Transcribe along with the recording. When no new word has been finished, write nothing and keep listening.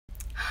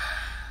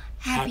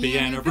Happy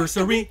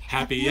anniversary,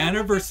 happy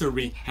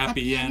anniversary,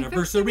 happy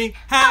anniversary,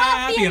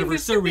 happy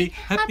anniversary,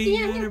 happy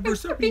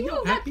anniversary,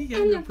 happy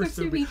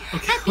anniversary.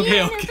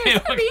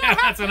 Okay,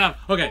 that's enough.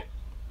 Okay.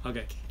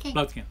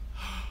 Let's begin.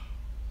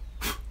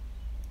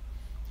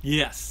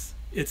 Yes,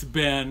 it's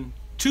been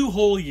 2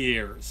 whole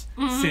years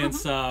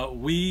since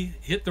we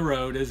hit the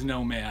road as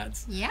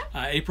nomads. Yeah.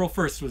 April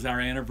 1st was our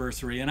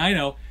anniversary, and I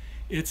know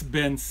it's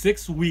been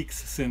 6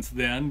 weeks since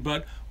then,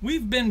 but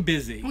we've been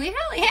busy. We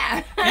really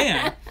have.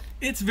 And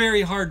it's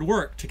very hard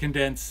work to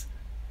condense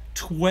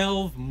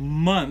 12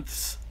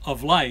 months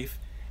of life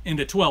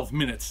into 12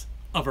 minutes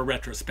of a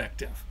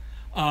retrospective,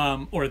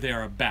 or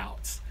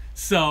thereabouts.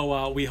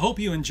 So we hope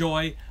you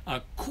enjoy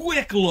a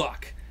quick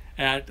look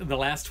at the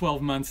last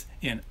 12 months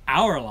in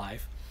our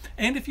life.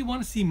 And if you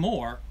want to see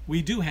more,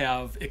 we do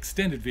have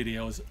extended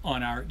videos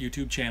on our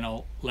YouTube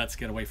channel, Let's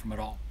Get Away From It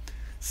All.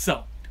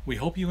 So we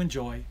hope you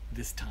enjoy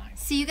this time.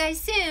 See you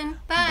guys soon.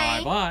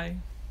 Bye. Bye-bye.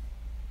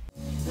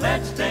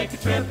 Let's take a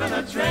trip in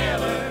a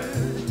trailer.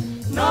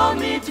 No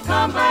need to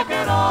come back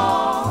at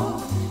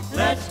all.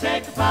 Let's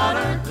take the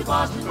powder to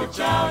Boston for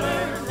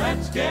chowder.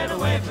 Let's get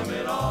away from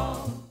it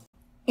all.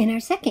 In our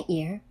second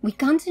year, we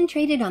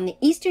concentrated on the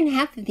eastern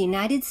half of the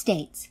United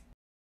States.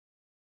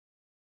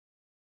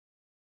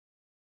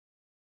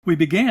 We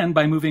began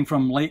by moving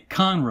from Lake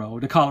Conroe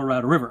to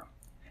Colorado River.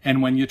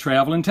 And when you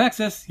travel in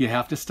Texas, you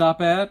have to stop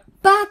at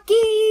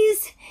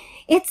Buc-ee's!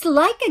 It's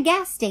like a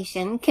gas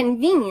station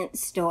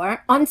convenience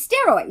store on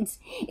steroids.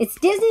 It's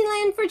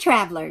Disneyland for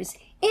travelers.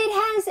 It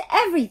has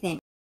everything.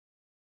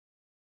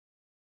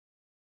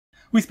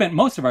 We spent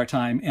most of our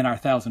time in our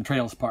Thousand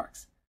Trails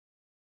parks.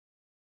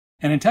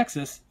 And in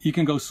Texas, you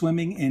can go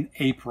swimming in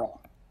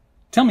April.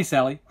 Tell me,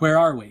 Sally, where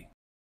are we?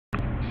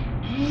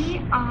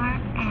 We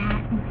are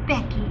at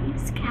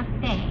Becky's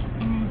Cafe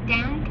in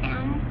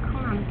downtown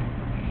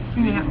Columbus.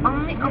 And they're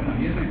only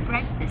open for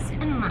breakfast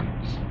and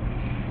lunch.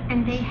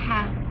 And they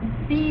have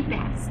the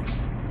best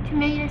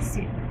tomato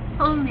soup,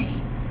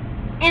 homemade,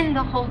 in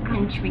the whole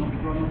country,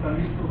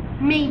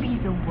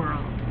 maybe the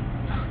world,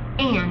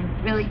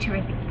 and really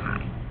terrific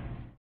pie.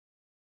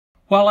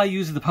 While I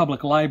used the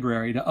public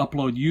library to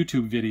upload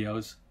YouTube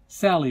videos,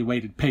 Sally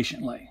waited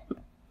patiently.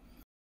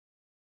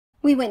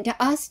 We went to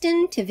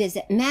Austin to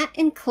visit Matt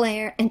and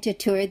Claire and to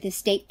tour the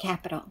state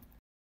capitol.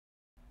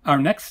 Our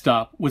next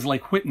stop was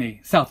Lake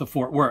Whitney, south of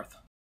Fort Worth.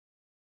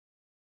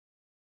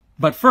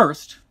 But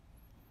first,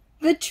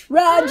 the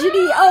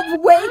tragedy of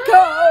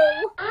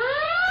Waco!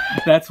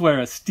 That's where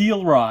a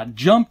steel rod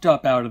jumped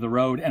up out of the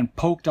road and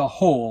poked a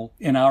hole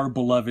in our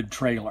beloved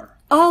trailer.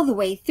 All the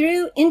way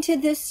through into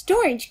the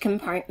storage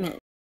compartment.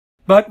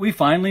 But we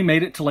finally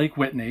made it to Lake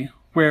Whitney,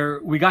 where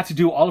we got to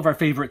do all of our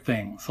favorite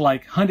things,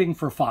 like hunting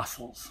for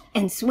fossils.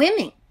 And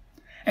swimming.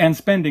 And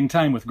spending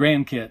time with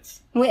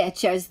grandkids.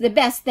 Which is the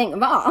best thing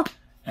of all.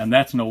 And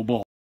that's no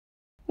bull.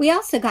 We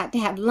also got to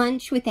have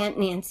lunch with Aunt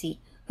Nancy,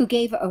 who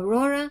gave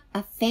Aurora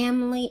a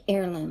family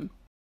heirloom.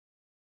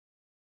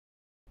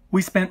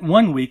 We spent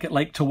 1 week at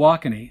Lake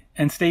Tawakoni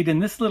and stayed in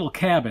this little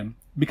cabin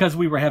because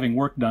we were having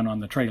work done on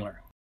the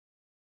trailer.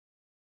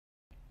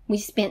 We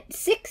spent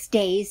 6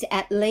 days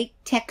at Lake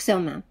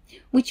Texoma,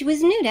 which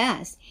was new to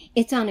us.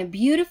 It's on a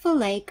beautiful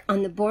lake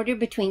on the border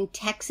between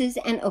Texas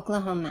and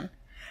Oklahoma.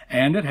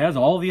 And it has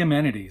all the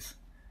amenities.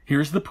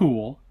 Here's the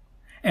pool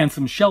and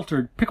some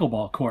sheltered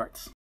pickleball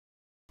courts.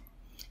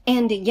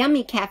 And a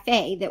yummy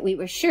cafe that we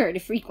were sure to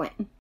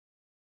frequent.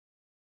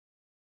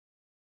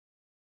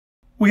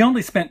 We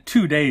only spent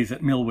 2 days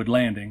at Millwood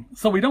Landing,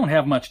 so we don't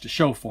have much to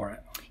show for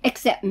it.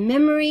 Except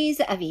memories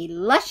of a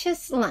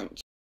luscious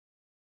lunch.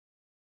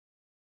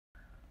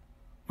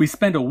 We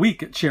spent a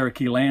week at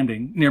Cherokee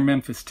Landing near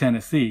Memphis,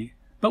 Tennessee,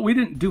 but we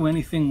didn't do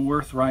anything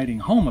worth writing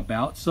home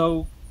about,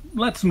 so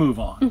let's move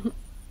on.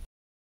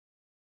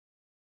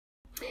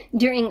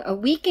 During a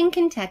week in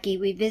Kentucky,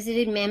 we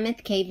visited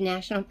Mammoth Cave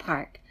National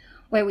Park,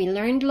 where we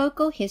learned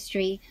local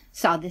history,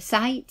 saw the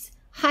sights,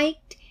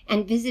 hiked,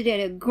 and visited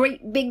a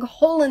great big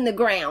hole in the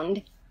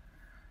ground.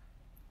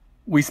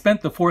 We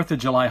spent the 4th of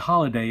July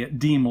holiday at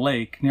Deem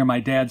Lake near my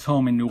dad's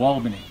home in New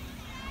Albany.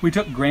 We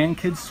took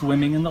grandkids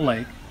swimming in the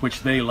lake,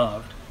 which they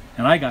loved,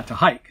 and I got to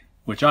hike,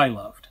 which I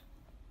loved.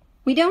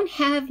 We don't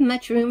have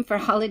much room for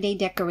holiday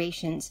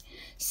decorations,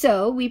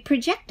 so we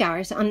project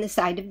ours on the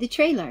side of the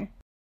trailer.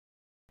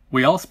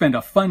 We all spent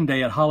a fun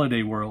day at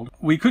Holiday World.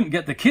 We couldn't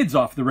get the kids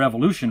off the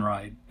Revolution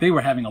ride. They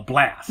were having a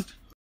blast.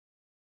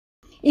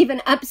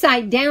 Even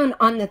upside down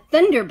on the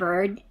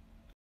Thunderbird.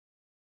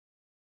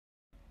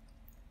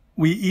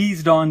 We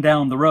eased on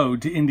down the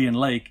road to Indian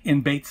Lake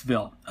in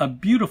Batesville, a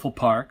beautiful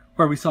park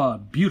where we saw a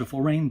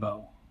beautiful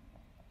rainbow.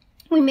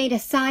 We made a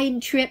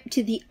side trip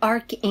to the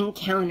Ark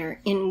Encounter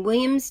in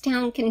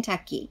Williamstown,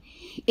 Kentucky.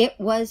 It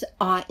was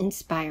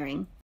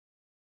awe-inspiring.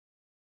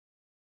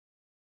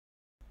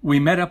 We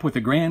met up with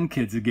the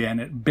grandkids again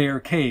at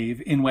Bear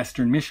Cave in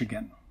western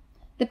Michigan.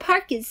 The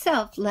park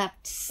itself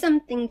left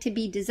something to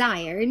be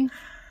desired.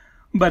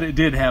 But it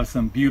did have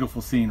some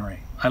beautiful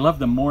scenery. I loved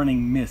the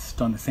morning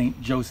mist on the St.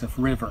 Joseph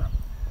River.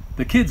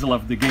 The kids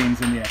loved the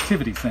games in the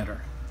activity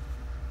center.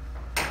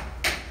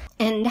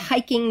 and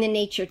hiking the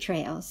nature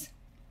trails.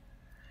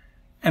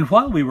 And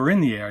while we were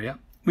in the area,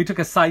 we took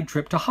a side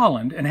trip to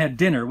Holland and had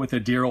dinner with a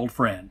dear old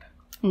friend.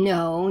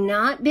 No,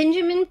 not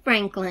Benjamin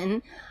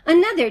Franklin,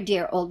 another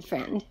dear old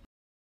friend.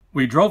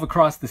 We drove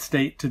across the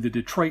state to the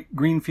Detroit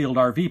Greenfield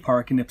RV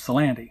Park in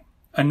Ypsilanti,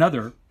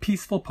 another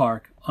peaceful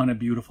park on a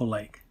beautiful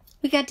lake.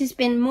 We got to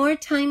spend more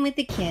time with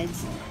the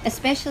kids,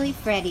 especially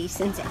Freddie,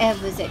 since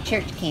Ev was at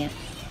church camp.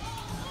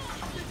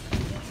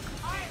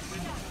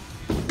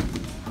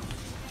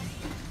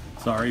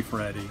 Sorry,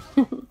 Freddie.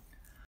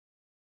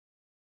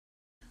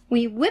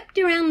 We whipped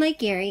around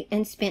Lake Erie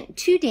and spent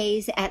 2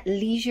 days at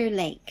Leisure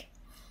Lake.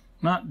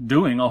 Not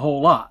doing a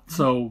whole lot,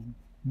 so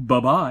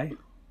bye-bye.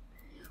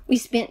 We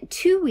spent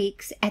 2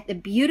 weeks at the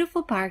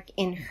beautiful park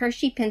in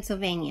Hershey,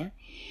 Pennsylvania,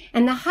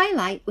 and the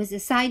highlight was a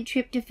side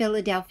trip to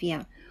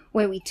Philadelphia,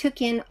 where we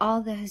took in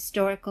all the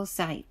historical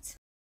sites.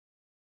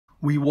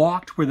 We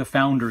walked where the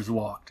founders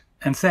walked,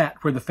 and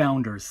sat where the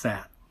founders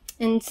sat.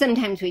 And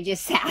sometimes we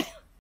just sat.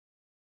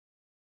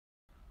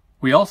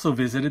 We also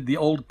visited the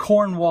old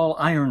Cornwall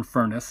iron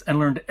furnace and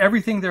learned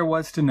everything there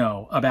was to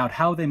know about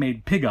how they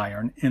made pig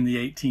iron in the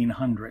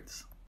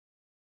 1800s.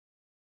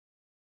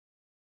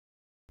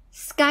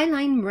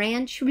 Skyline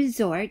Ranch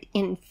Resort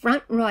in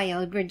Front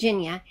Royal,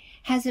 Virginia,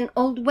 has an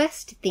Old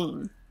West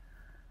theme.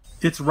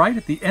 It's right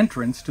at the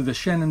entrance to the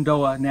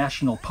Shenandoah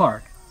National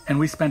Park, and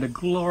we spent a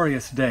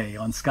glorious day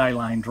on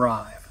Skyline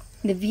Drive.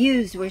 The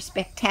views were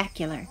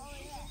spectacular.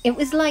 It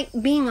was like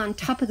being on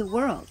top of the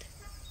world.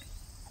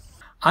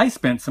 I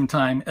spent some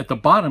time at the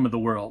bottom of the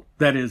world,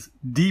 that is,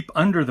 deep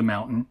under the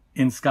mountain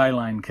in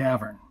Skyline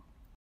Cavern.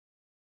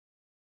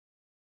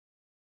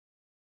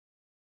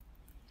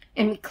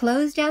 And we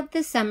closed out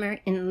the summer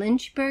in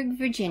Lynchburg,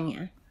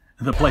 Virginia.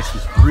 The place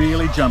was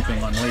really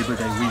jumping on Labor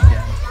Day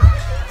weekend.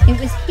 It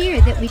was here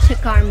that we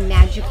took our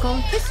magical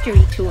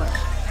history tour.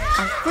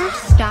 Our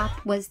first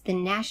stop was the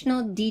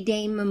National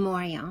D-Day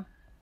Memorial.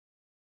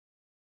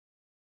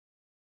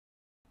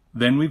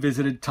 Then we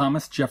visited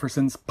Thomas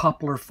Jefferson's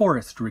Poplar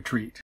Forest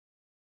Retreat.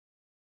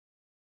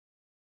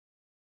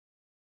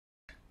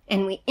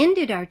 And we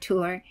ended our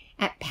tour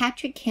at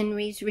Patrick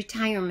Henry's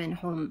retirement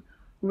home,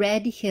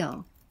 Red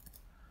Hill.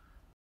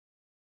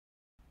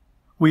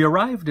 We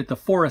arrived at the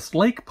Forest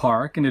Lake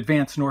Park in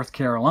Advance, North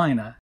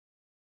Carolina,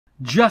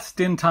 just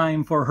in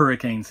time for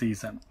hurricane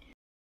season.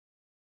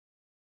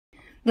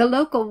 The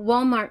local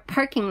Walmart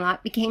parking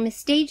lot became a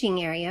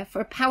staging area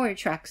for power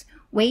trucks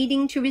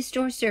waiting to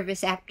restore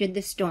service after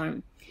the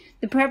storm.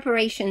 The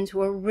preparations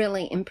were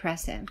really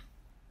impressive.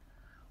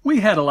 We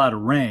had a lot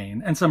of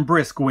rain and some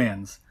brisk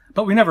winds,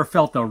 but we never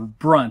felt the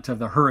brunt of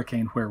the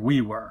hurricane where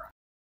we were.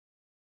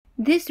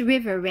 This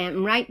river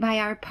ran right by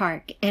our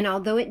park, and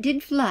although it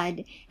did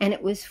flood and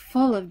it was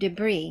full of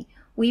debris,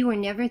 we were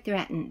never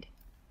threatened.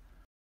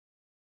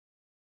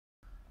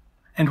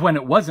 And when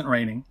it wasn't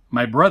raining,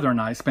 my brother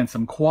and I spent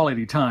some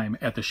quality time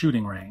at the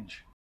shooting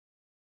range.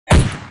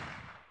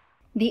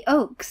 The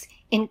Oaks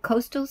in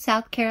coastal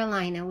South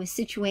Carolina was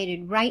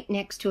situated right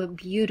next to a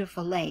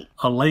beautiful lake.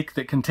 A lake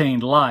that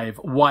contained live,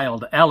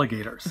 wild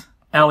alligators.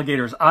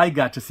 Alligators I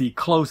got to see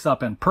close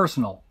up and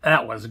personal.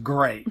 That was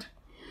great.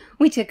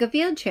 We took a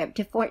field trip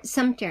to Fort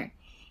Sumter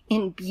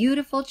in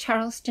beautiful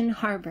Charleston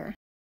Harbor.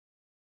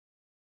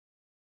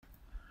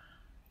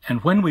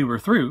 And when we were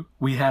through,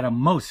 we had a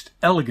most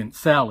elegant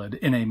salad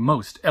in a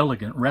most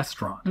elegant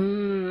restaurant.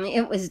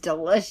 It was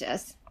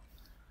delicious.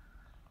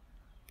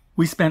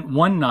 We spent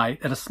one night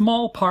at a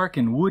small park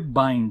in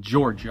Woodbine,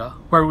 Georgia,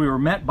 where we were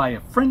met by a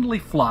friendly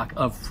flock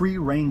of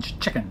free-range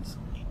chickens.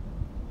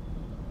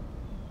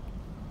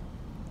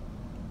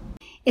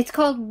 It's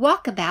called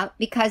Walkabout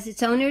because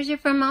its owners are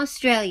from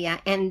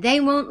Australia and they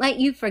won't let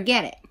you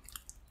forget it.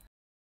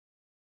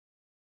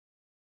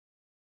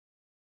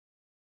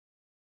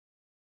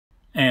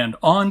 And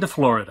on to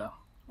Florida.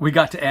 We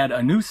got to add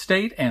a new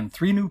state and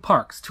 3 new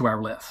parks to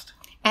our list.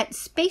 At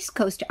Space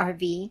Coast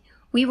RV,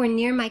 we were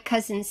near my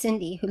cousin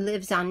Cindy, who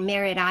lives on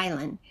Merritt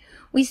Island.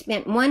 We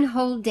spent one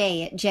whole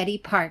day at Jetty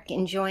Park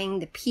enjoying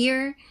the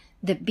pier,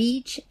 the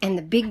beach, and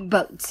the big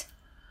boats.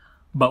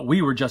 But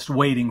we were just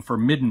waiting for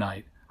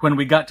midnight when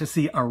we got to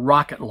see a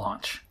rocket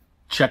launch.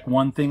 Check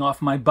one thing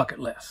off my bucket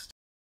list.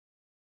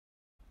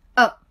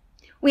 Oh,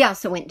 we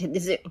also went to the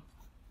zoo.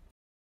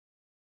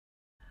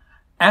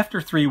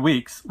 After 3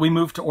 weeks, we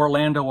moved to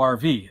Orlando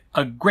RV,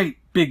 a great,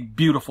 big,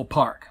 beautiful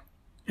park.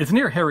 It's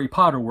near Harry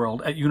Potter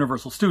World at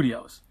Universal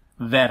Studios.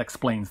 That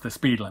explains the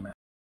speed limit.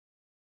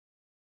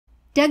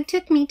 Doug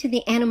took me to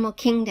the Animal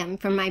Kingdom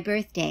for my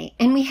birthday,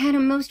 and we had a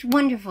most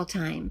wonderful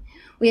time.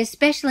 We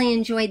especially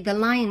enjoyed the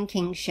Lion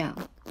King show.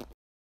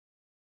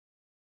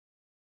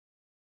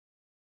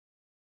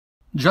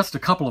 Just a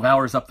couple of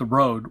hours up the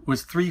road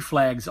was Three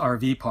Flags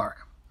RV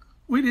Park.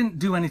 We didn't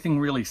do anything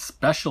really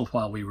special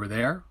while we were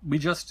there. We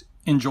just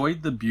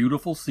enjoyed the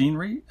beautiful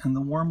scenery and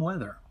the warm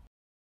weather.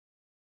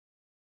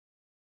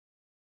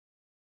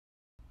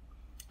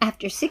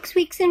 After 6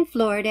 weeks in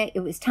Florida, it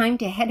was time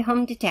to head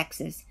home to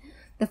Texas.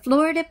 The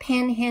Florida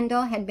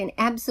Panhandle had been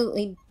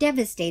absolutely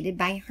devastated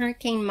by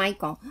Hurricane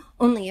Michael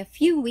only a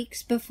few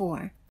weeks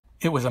before.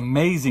 It was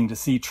amazing to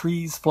see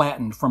trees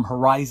flattened from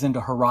horizon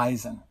to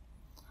horizon.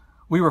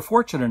 We were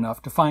fortunate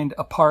enough to find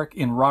a park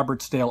in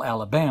Robertsdale,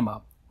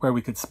 Alabama, where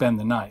we could spend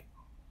the night.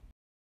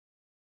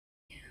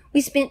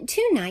 We spent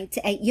 2 nights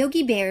at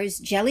Yogi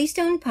Bear's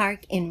Jellystone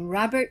Park in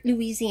Robert,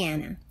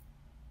 Louisiana.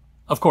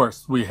 Of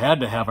course, we had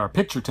to have our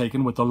picture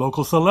taken with the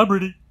local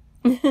celebrity.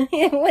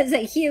 It was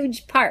a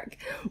huge park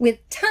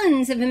with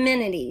tons of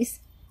amenities.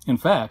 In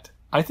fact,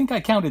 I think I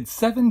counted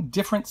 7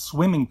 different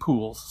swimming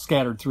pools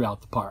scattered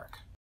throughout the park.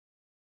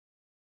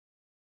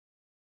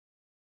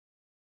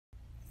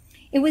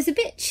 It was a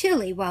bit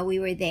chilly while we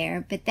were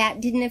there, but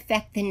that didn't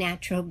affect the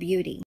natural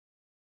beauty.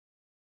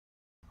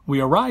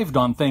 We arrived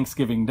on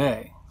Thanksgiving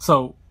Day,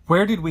 so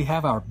where did we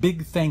have our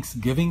big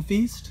Thanksgiving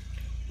feast?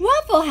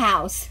 Waffle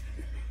House!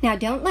 Now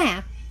don't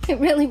laugh, it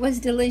really was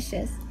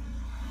delicious.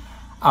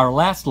 Our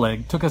last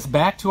leg took us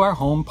back to our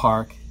home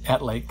park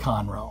at Lake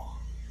Conroe.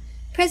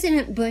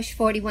 President Bush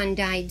 41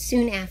 died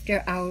soon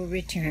after our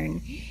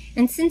return,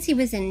 and since he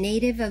was a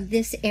native of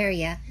this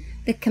area,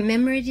 the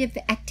commemorative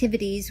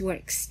activities were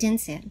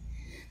extensive.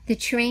 The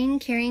train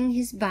carrying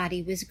his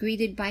body was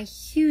greeted by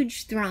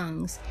huge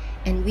throngs,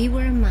 and we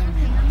were among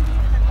them.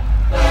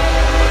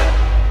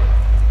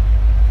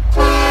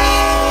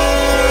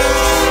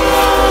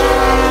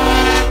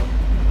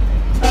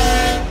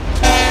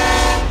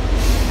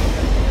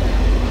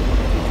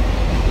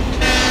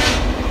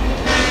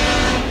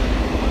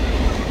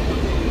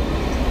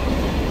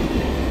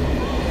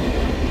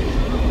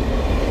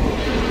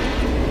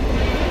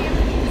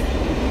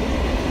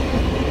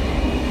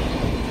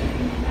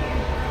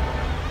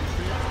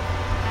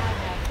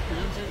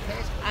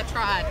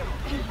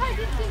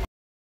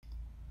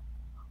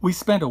 We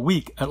spent a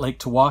week at Lake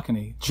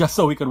Tawakoni just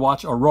so we could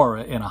watch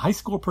Aurora in a high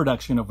school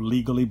production of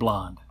Legally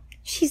Blonde.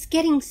 She's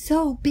getting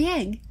so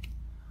big.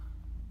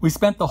 We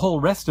spent the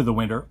whole rest of the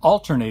winter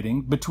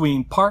alternating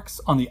between parks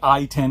on the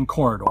I-10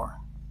 corridor.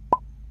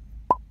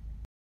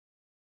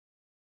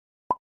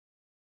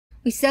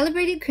 We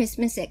celebrated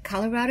Christmas at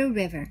Colorado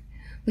River.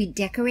 We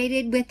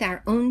decorated with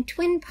our own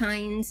twin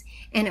pines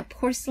and a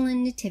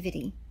porcelain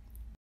nativity.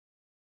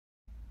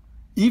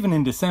 Even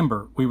in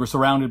December, we were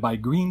surrounded by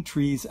green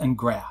trees and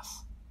grass.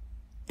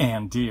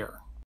 And deer.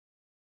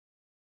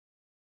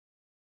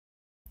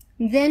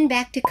 Then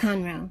back to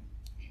Conroe.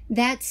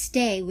 That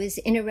stay was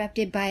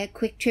interrupted by a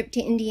quick trip to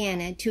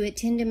Indiana to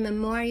attend a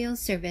memorial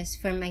service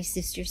for my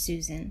sister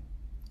Susan.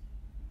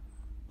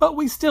 But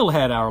we still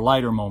had our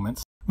lighter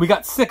moments. We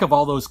got sick of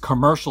all those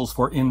commercials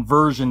for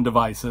inversion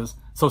devices,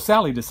 so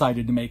Sally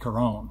decided to make her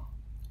own.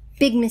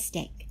 Big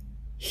mistake.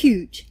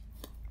 Huge.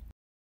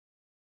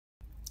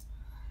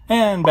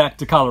 And back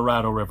to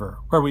Colorado River,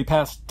 where we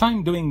passed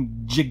time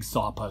doing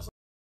jigsaw puzzles.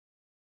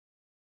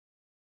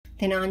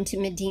 Then on to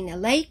Medina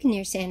Lake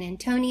near San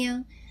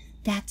Antonio.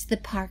 That's the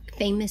park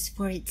famous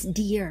for its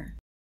deer.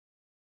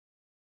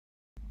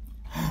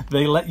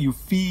 They let you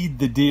feed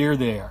the deer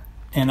there,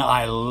 and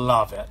I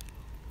love it.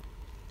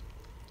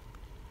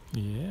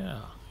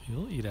 Yeah,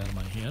 you'll eat out of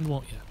my hand,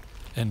 won't you?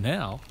 And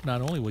now,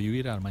 not only will you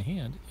eat out of my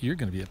hand, you're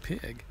going to be a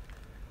pig.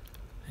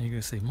 And you're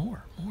going to say,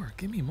 more,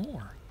 give me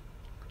more.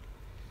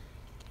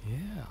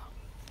 Yeah.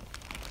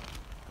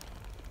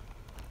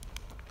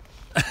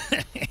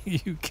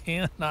 You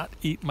cannot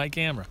eat my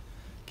camera.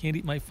 Can't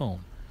eat my phone.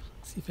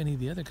 See if any of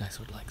the other guys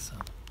would like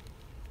some.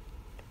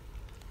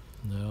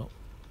 No.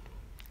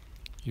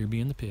 You're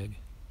being the pig.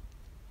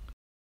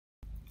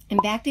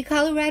 And back to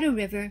Colorado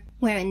River,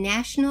 where a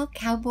national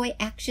cowboy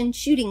action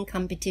shooting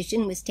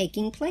competition was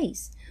taking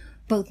place.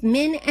 Both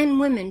men and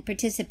women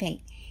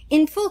participate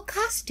in full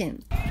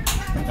costume.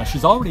 Now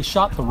she's already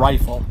shot the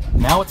rifle.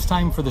 Now it's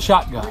time for the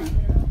shotgun.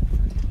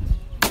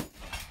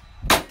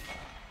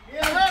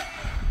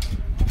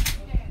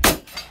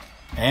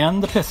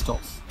 And the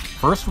pistols.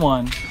 First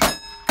one,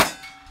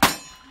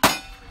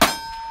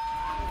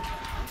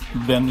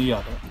 then the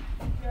other.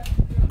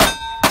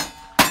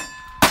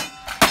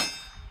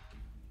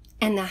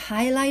 And the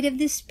highlight of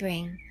the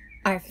spring,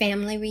 our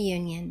family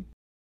reunion.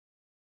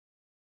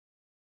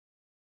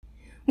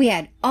 We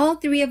had all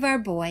 3 of our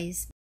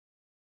boys,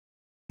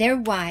 their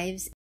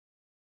wives,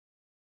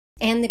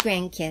 and the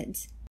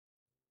grandkids.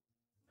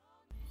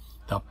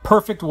 The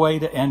perfect way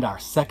to end our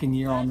second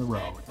year on the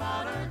road.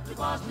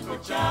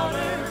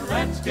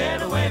 Let's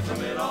get away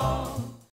from it all.